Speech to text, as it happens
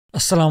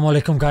Assalamu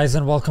alaikum guys,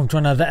 and welcome to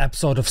another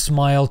episode of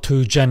Smile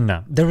to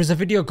Jannah. There is a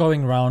video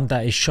going around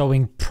that is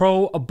showing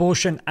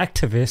pro-abortion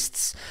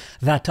activists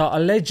that are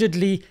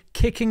allegedly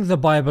kicking the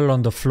Bible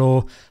on the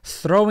floor,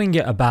 throwing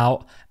it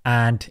about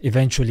and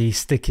eventually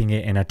sticking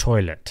it in a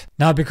toilet.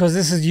 Now, because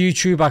this is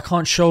YouTube, I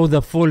can't show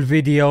the full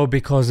video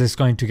because it's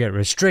going to get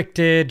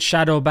restricted,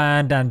 shadow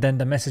banned, and then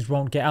the message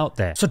won't get out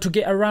there. So to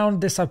get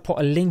around this, I put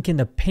a link in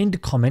the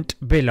pinned comment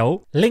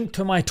below, link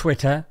to my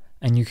Twitter,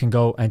 and you can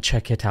go and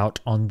check it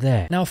out on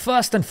there. Now,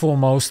 first and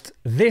foremost,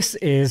 this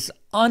is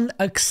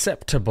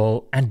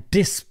unacceptable and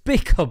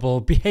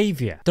despicable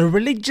behavior. The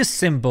religious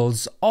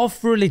symbols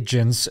of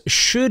religions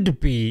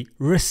should be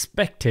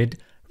respected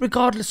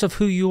regardless of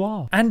who you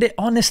are. And it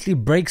honestly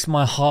breaks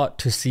my heart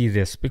to see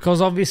this, because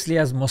obviously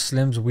as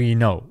Muslims we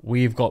know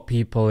we've got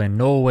people in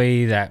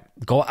Norway that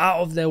go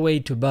out of their way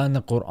to burn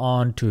the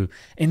Quran, to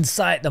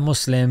incite the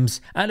Muslims,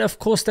 and of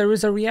course there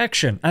is a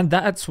reaction, and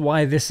that's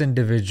why this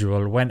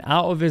individual went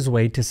out of his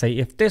way to say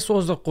if this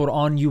was the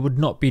Quran you would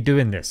not be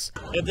doing this.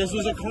 If this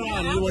was a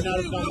Quran you would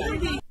not have done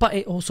that. But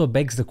it also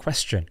begs the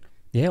question,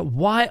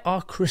 why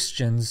are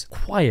Christians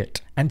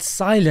quiet and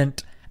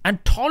silent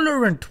and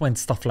tolerant when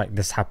stuff like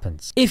this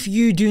happens? If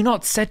you do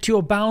not set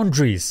your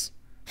boundaries,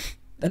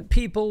 then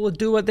people will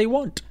do what they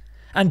want.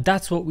 And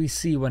that's what we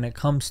see when it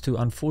comes to,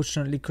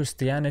 unfortunately,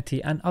 Christianity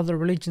and other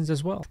religions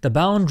as well. The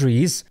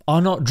boundaries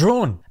are not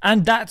drawn,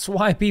 and that's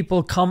why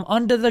people come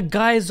under the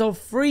guise of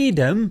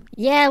freedom.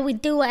 Yeah, we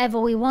do whatever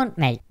we want,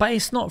 mate. But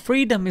it's not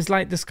freedom. It's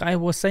like this guy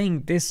was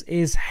saying, this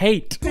is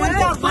hate. Give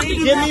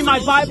me my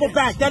Bible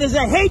back. That is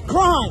a hate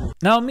crime.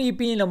 Now, me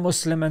being a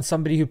Muslim and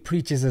somebody who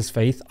preaches his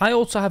faith, I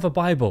also have a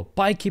Bible,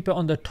 but I keep it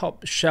on the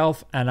top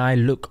shelf and I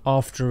look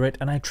after it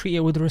and I treat it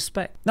with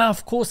respect. Now,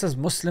 of course, as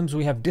Muslims,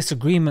 we have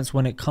disagreements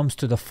when it comes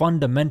to the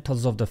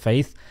fundamentals of the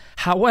faith.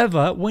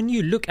 However, when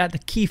you look at the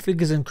key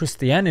figures in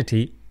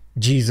Christianity,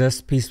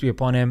 Jesus, peace be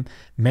upon him,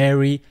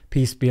 Mary,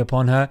 peace be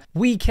upon her,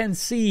 we can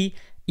see,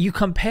 you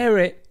compare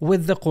it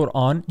with the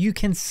Quran, you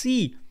can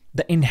see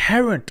the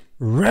inherent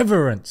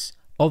reverence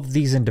of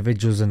these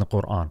individuals in the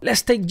Quran.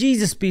 Let's take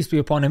Jesus, peace be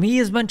upon him. He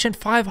is mentioned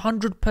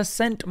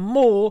 500%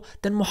 more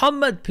than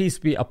Muhammad, peace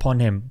be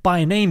upon him,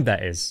 by name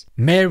that is.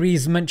 Mary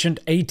is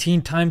mentioned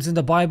 18 times in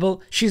the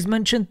Bible. She's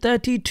mentioned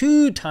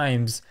 32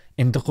 times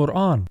in the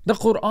Quran. The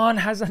Quran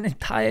has an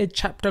entire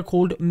chapter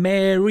called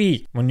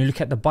Mary. When you look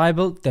at the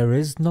Bible, there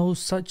is no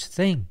such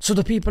thing. So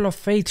the people of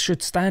faith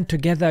should stand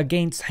together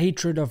against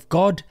hatred of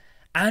God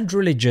and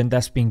religion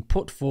that's being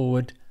put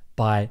forward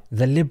by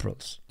the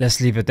liberals. Let's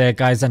leave it there,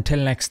 guys. Until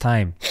next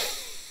time.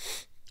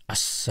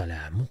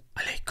 Assalamu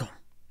alaikum.